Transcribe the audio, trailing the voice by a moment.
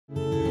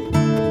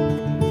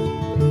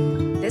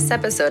This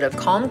episode of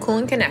Calm, Cool,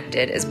 and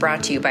Connected is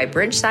brought to you by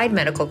Bridgeside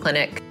Medical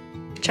Clinic,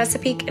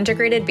 Chesapeake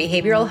Integrated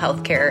Behavioral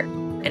Healthcare,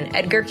 and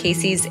Edgar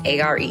Cayce's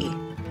ARE.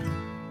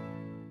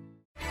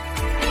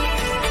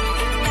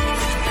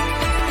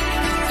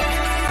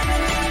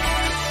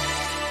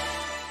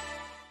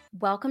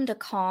 Welcome to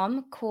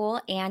Calm, Cool,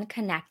 and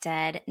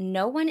Connected.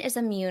 No one is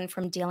immune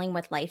from dealing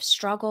with life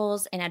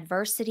struggles and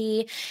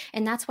adversity,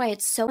 and that's why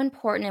it's so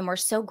important, and we're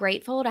so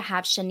grateful to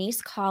have Shinese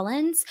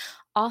Collins,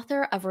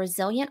 author of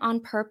Resilient on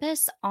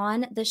Purpose,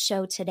 on the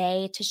show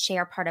today to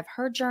share part of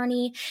her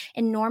journey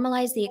and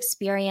normalize the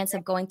experience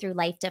of going through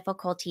life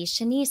difficulties.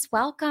 Shinese,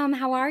 welcome.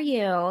 How are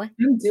you?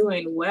 I'm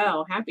doing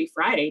well. Happy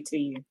Friday to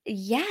you.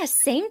 Yes,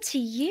 same to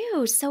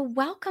you. So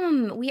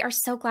welcome. We are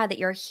so glad that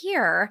you're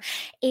here.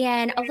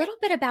 And a little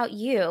bit about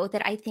you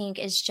that I think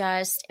is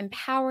just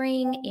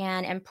empowering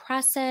and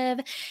impressive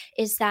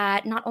is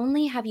that not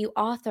only have you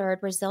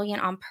authored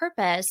Resilient on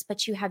Purpose,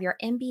 but you have your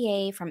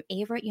MBA from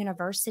Averett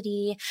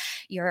University,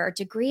 your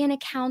degree in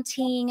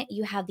accounting,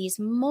 you have these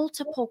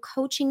multiple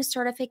coaching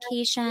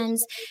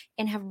certifications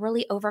and have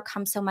really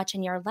overcome so much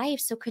in your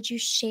life. So could you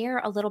share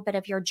a little bit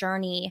of your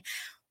journey?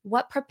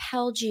 What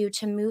propelled you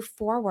to move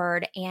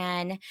forward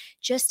and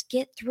just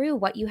get through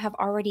what you have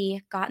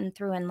already gotten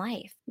through in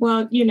life?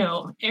 Well,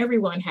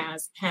 everyone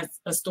has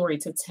a story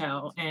to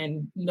tell,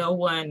 and no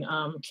one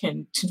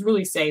can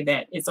truly say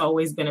that it's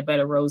always been a bed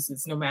of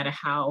roses, no matter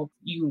how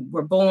you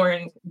were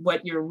born,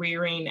 what your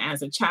rearing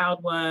as a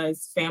child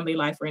was, family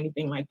life, or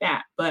anything like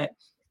that. But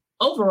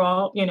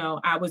overall,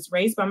 I was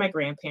raised by my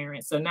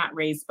grandparents, so not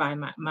raised by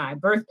my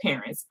birth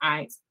parents.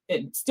 I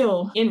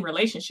still in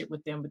relationship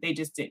with them, but they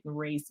just didn't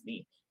raise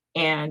me.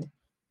 And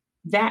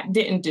that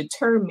didn't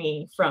deter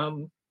me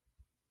from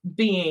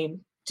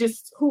being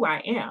just who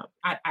I am.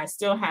 I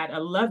still had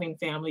a loving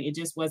family. It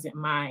just wasn't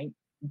my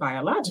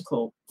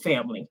biological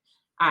family.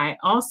 I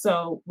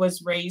also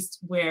was raised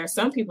where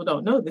some people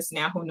don't know this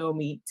now who know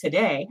me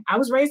today. I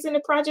was raised in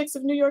the projects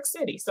of New York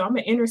City. So I'm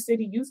an inner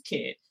city youth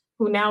kid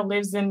who now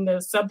lives in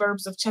the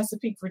suburbs of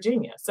Chesapeake,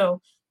 Virginia. So,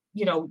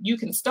 you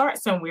can start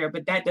somewhere,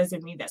 but that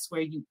doesn't mean that's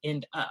where you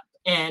end up.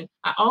 And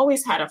I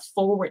always had a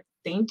forward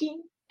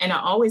thinking, and I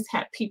always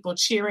had people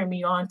cheering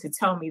me on to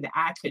tell me that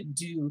I could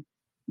do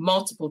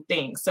multiple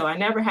things. So I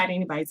never had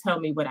anybody tell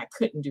me what I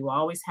couldn't do. I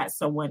always had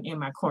someone in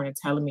my corner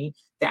telling me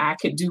that I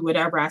could do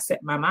whatever I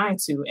set my mind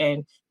to.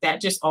 And that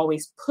just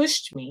always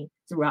pushed me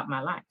throughout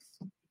my life.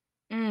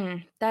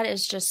 That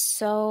is just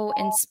so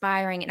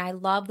inspiring. And I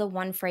love the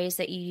one phrase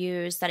that you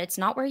use, that it's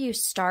not where you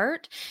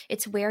start,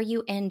 it's where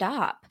you end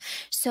up.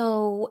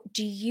 So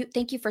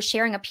thank you for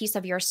sharing a piece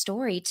of your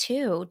story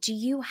too. Do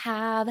you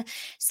have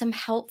some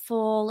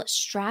helpful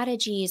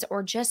strategies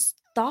or just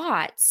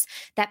thoughts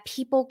that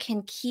people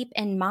can keep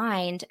in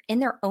mind in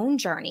their own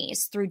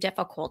journeys through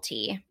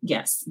difficulty?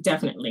 Yes,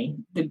 definitely.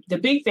 The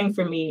big thing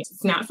for me,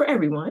 it's not for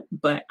everyone,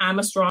 but I'm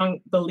a strong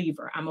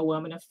believer. I'm a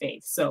woman of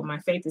faith. So my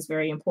faith is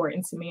very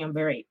important to me. I'm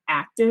very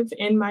active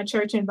in my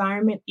church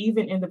environment.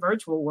 Even in the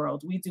virtual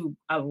world, we do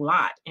a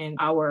lot in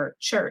our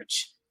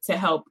church to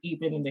help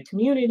even in the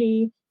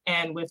community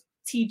and with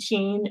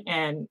teaching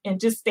and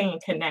just staying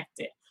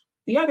connected.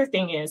 The other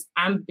thing is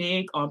I'm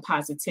big on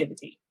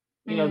positivity.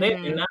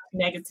 There's enough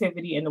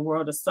negativity in the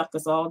world to suck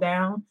us all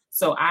down.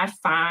 So I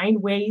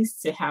find ways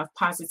to have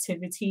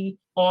positivity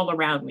all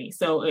around me.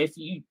 So if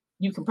you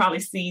can probably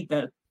see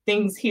the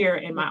things here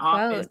in my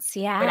office,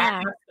 but I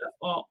have stuff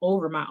all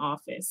over my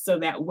office so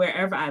that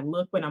wherever I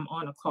look when I'm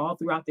on a call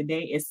throughout the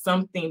day is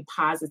something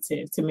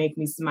positive to make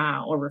me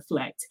smile or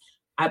reflect.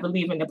 I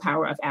believe in the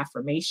power of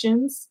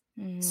affirmations.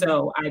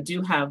 So I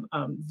do have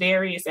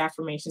various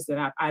affirmations that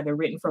I've either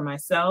written for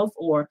myself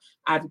or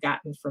I've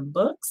gotten from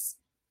books.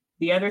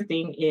 The other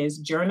thing is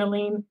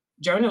journaling.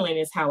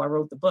 Journaling is how I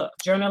wrote the book.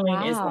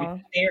 Journaling is like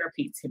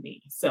therapy to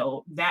me.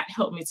 So that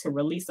helped me to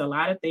release a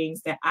lot of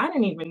things that I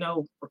didn't even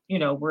know,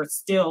 were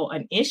still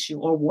an issue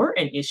or were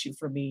an issue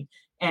for me.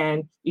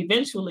 And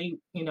eventually,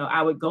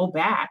 I would go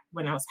back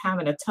when I was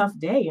having a tough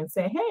day and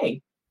say,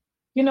 hey,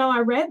 I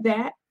read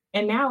that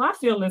and now I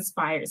feel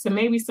inspired. So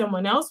maybe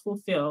someone else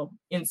will feel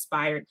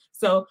inspired.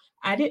 So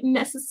I didn't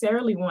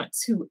necessarily want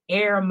to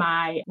air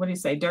my,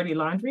 dirty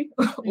laundry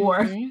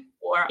or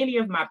any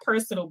of my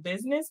personal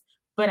business,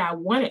 but I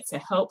wanted to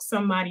help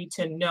somebody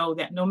to know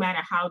that no matter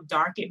how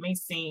dark it may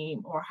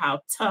seem or how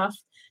tough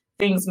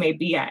things may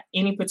be at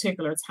any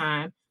particular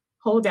time,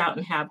 hold out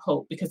and have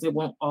hope because it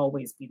won't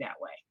always be that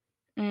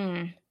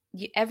way.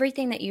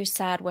 Everything that you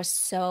said was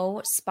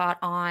so spot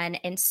on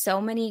and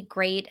so many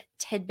great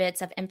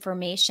tidbits of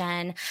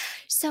information.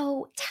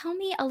 So tell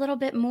me a little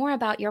bit more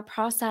about your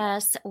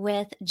process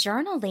with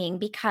journaling,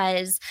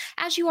 because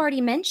as you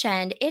already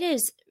mentioned, it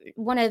is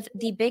one of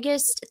the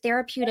biggest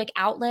therapeutic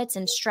outlets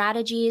and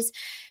strategies,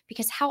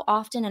 because how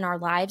often in our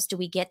lives do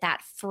we get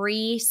that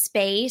free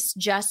space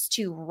just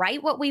to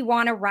write what we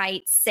want to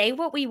write, say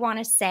what we want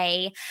to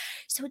say?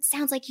 So it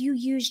sounds like you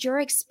used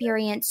your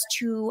experience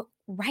to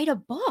write a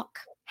book.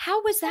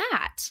 How was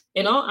that?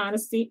 In all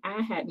honesty,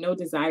 I had no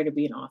desire to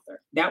be an author.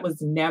 That was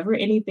never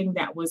anything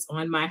that was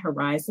on my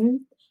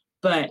horizon.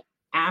 But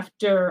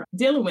after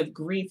dealing with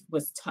grief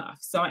was tough.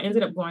 So I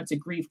ended up going to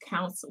grief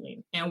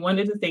counseling. And one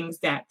of the things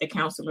that the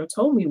counselor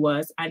told me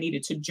was I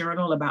needed to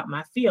journal about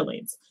my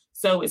feelings.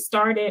 So it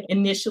started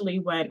initially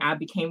when I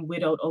became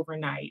widowed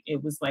overnight.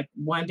 It was like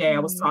one day I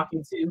was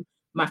talking to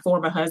my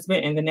former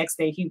husband and the next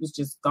day he was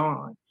just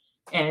gone.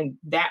 And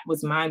that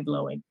was mind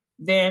blowing.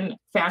 Then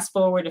fast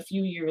forward a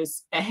few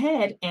years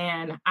ahead,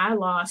 and I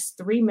lost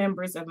 3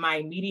 members of my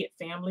immediate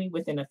family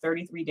within a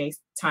 33-day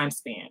time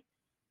span.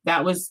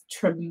 That was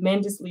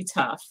tremendously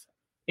tough.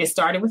 It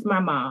started with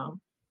my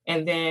mom.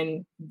 And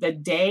then the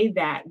day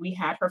that we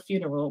had her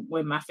funeral,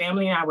 when my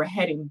family and I were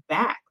heading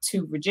back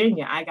to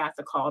Virginia, I got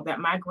the call that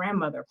my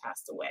grandmother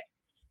passed away.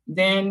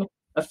 Then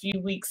a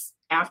few weeks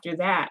after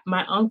that,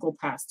 my uncle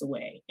passed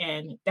away.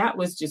 And that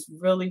was just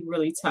really,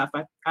 really tough.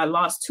 I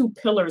lost 2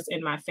 pillars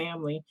in my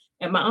family.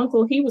 And my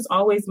uncle, he was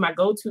always my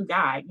go-to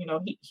guy. You know,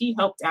 he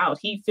helped out.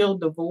 He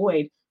filled the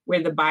void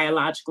where the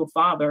biological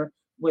father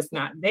was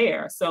not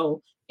there.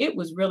 So it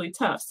was really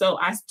tough. So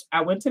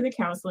I went to the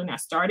counseling, I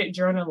started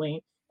journaling,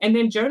 and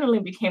then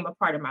journaling became a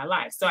part of my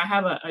life. So I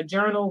have a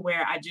journal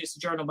where I just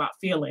journal about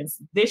feelings.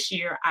 This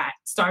year, I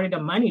started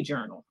a money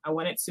journal. I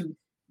wanted to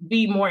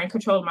be more in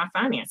control of my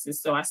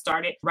finances. So I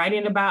started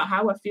writing about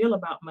how I feel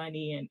about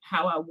money and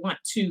how I want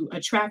to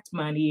attract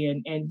money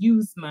and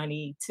use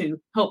money to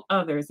help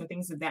others and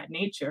things of that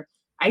nature.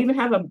 I even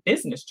have a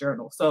business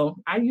journal. So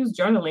I use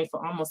journaling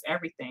for almost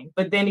everything.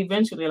 But then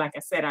eventually, like I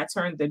said, I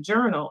turned the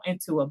journal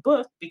into a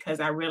book because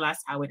I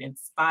realized how it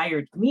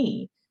inspired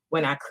me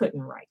when I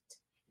couldn't write.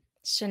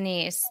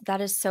 Shinese,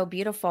 that is so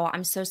beautiful.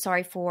 I'm so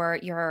sorry for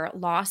your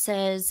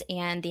losses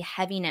and the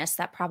heaviness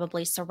that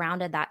probably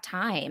surrounded that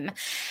time.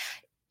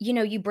 You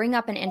know, you bring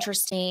up an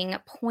interesting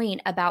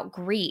point about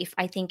grief.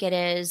 I think it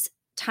is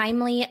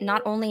timely,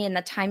 not only in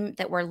the time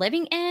that we're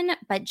living in,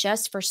 but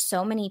just for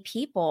so many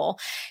people.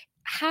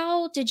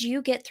 How did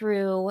you get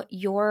through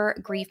your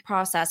grief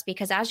process?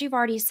 Because as you've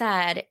already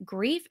said,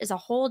 grief is a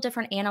whole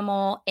different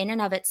animal in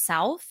and of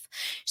itself.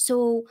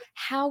 So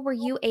how were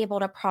you able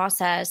to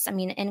process, I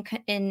mean,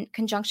 in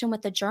conjunction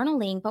with the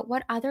journaling, but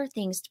what other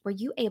things were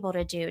you able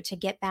to do to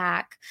get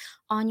back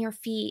on your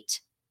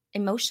feet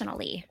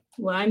emotionally?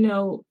 Well, I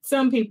know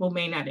some people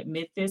may not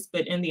admit this,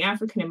 but in the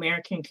African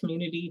American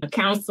community,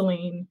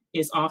 counseling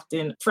is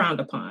often frowned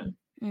upon.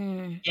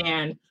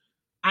 And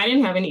I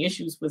didn't have any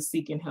issues with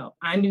seeking help.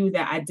 I knew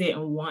that I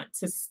didn't want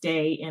to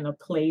stay in a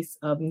place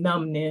of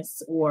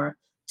numbness or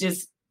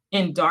just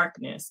in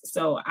darkness.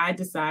 So I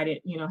decided,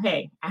 you know,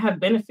 hey, I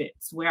have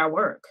benefits where I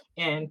work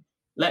and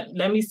let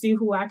me see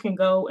who I can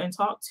go and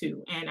talk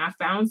to. And I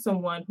found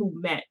someone who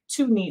met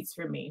 2 needs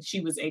for me. She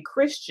was a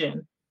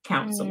Christian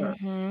counselor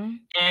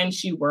and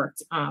she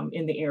worked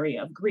in the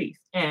area of grief.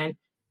 And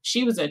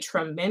she was a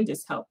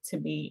tremendous help to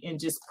me in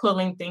just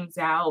pulling things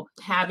out,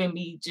 having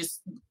me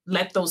just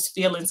let those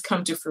feelings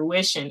come to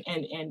fruition.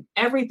 And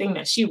everything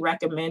that she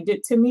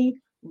recommended to me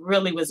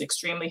really was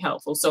extremely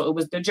helpful. So it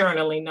was the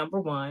journaling,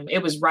 number one.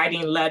 It was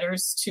writing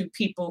letters to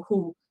people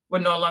who were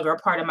no longer a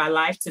part of my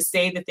life to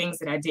say the things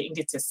that I didn't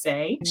get to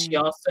say. She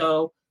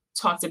also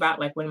talked about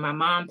like when my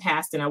mom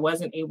passed and I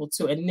wasn't able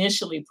to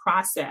initially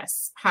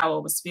process how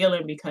I was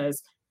feeling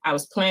because I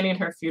was planning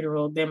her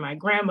funeral, then my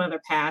grandmother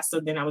passed,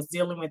 so then I was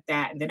dealing with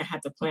that, and then I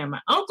had to plan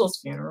my uncle's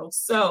funeral.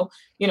 So,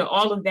 you know,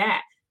 all of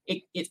that,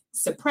 it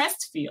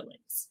suppressed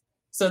feelings.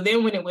 So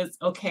then when it was,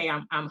 okay,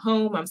 I'm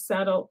home, I'm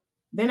settled,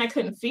 then I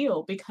couldn't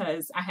feel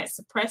because I had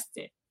suppressed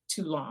it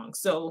too long.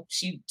 So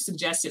she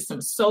suggested some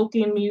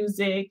soaking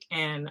music,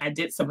 and I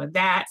did some of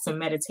that, some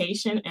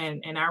meditation,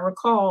 and I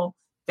recall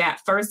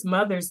that first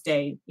Mother's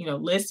Day, you know,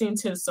 listening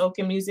to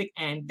soaking music.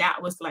 And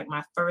that was like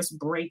my first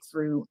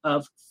breakthrough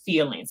of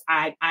feelings.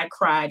 I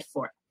cried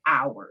for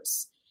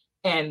hours.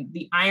 And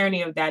the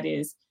irony of that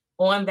is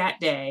on that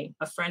day,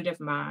 a friend of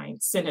mine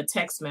sent a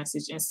text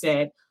message and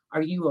said,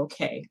 "Are you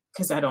okay?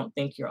 Because I don't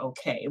think you're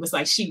okay." It was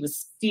like she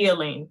was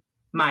feeling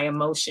my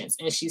emotions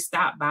and she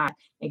stopped by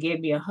and gave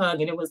me a hug.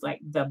 And it was like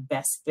the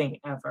best thing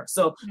ever.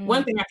 So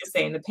one thing I can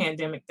say in the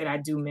pandemic that I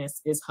do miss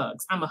is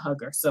hugs. I'm a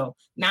hugger. So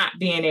not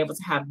being able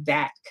to have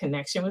that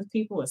connection with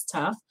people is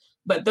tough.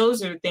 But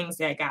those are the things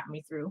that got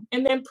me through.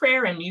 And then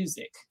prayer and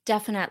music.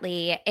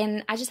 Definitely.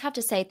 And I just have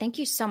to say, thank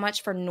you so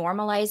much for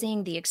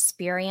normalizing the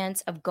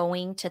experience of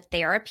going to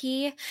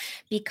therapy,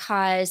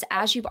 because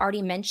as you've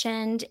already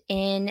mentioned,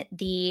 in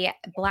the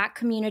Black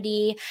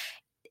community,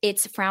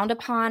 it's frowned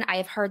upon. I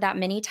have heard that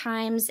many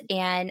times.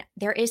 And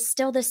there is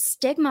still this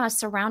stigma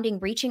surrounding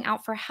reaching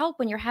out for help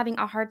when you're having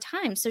a hard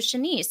time. So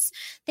Shinese,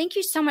 thank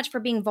you so much for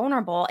being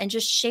vulnerable and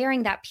just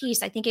sharing that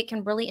piece. I think it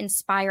can really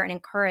inspire and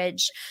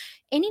encourage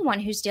anyone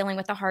who's dealing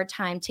with a hard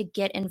time to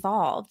get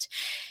involved.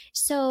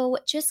 So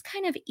just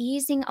kind of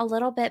easing a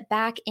little bit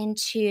back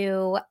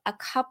into a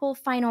couple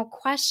final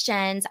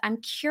questions. I'm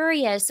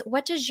curious,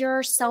 what does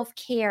your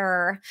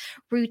self-care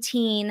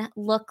routine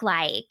look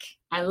like?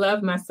 I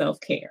love my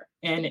self-care.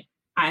 And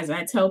as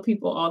I tell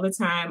people all the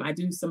time, I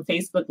do some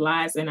Facebook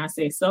Lives and I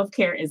say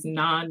self-care is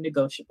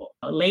non-negotiable.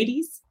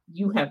 Ladies,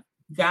 you have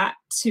got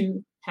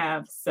to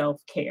have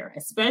self-care,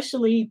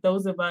 especially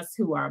those of us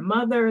who are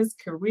mothers,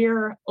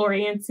 career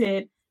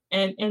oriented,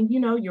 and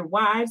your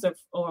wives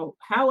or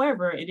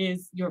however it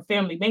is your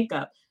family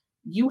makeup.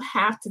 You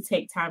have to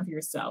take time for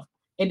yourself.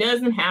 It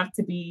doesn't have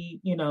to be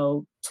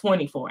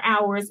 24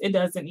 hours. It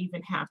doesn't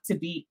even have to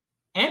be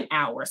an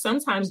hour.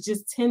 Sometimes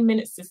just 10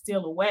 minutes to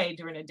steal away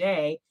during a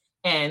day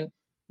and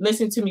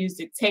listen to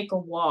music, take a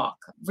walk,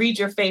 read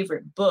your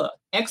favorite book,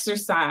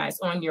 exercise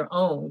on your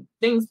own,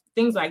 things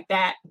like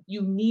that.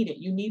 You need it.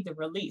 You need the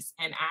release.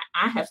 And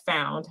I have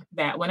found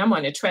that when I'm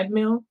on a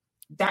treadmill,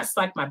 that's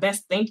like my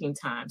best thinking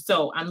time.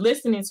 So I'm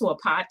listening to a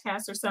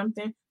podcast or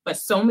something, but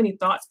so many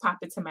thoughts pop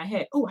into my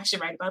head. Oh, I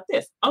should write about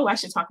this. Oh, I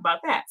should talk about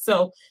that.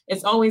 So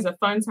it's always a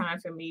fun time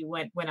for me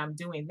when I'm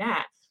doing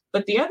that.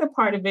 But the other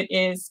part of it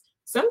is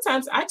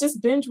sometimes I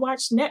just binge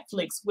watch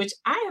Netflix, which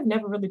I have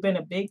never really been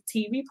a big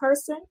TV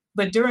person.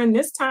 But during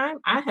this time,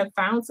 I have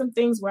found some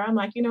things where I'm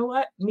like, you know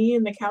what? Me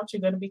and the couch are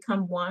going to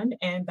become one.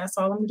 And that's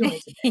all I'm doing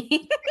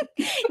today.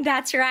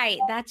 That's right.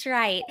 That's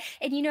right.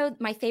 And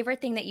my favorite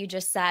thing that you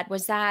just said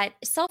was that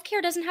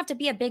self-care doesn't have to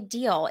be a big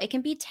deal. It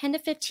can be 10 to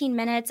 15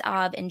 minutes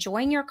of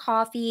enjoying your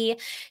coffee,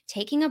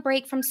 taking a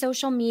break from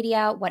social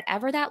media,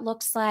 whatever that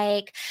looks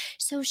like.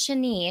 So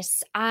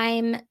Shinese,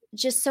 I'm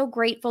just so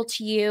grateful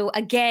to you.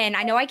 Again,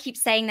 I know I keep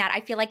saying that.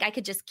 I feel like I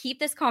could just keep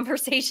this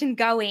conversation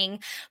going,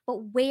 but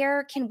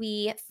where can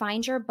we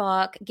find your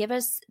book? Give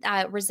us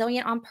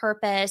Resilient on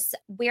Purpose.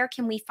 Where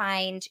can we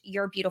find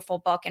your beautiful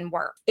book and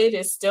work? It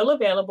is still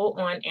available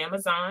on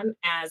Amazon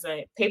as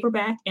a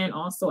paperback and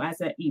also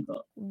as an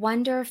ebook.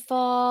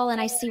 Wonderful.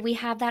 And I see we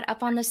have that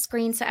up on the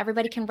screen so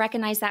everybody can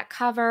recognize that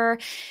cover.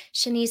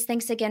 Shinese,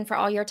 thanks again for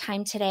all your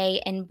time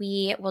today. And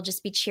we will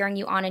just be cheering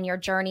you on in your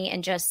journey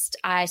and just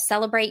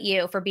celebrate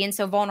you for being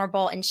so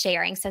vulnerable and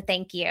sharing. So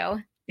thank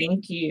you.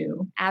 Thank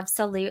you.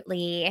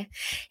 Absolutely.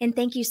 And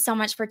thank you so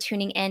much for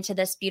tuning in to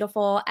this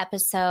beautiful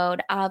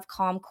episode of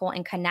Calm, Cool,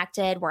 and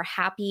Connected. We're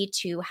happy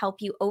to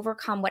help you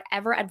overcome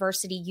whatever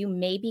adversity you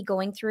may be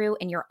going through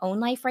in your own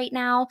life right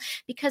now,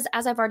 because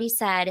as I've already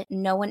said,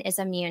 no one is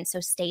immune. So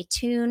stay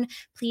tuned.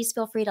 Please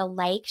feel free to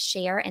like,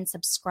 share, and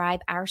subscribe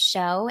our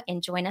show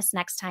and join us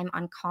next time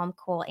on Calm,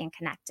 Cool, and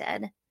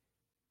Connected.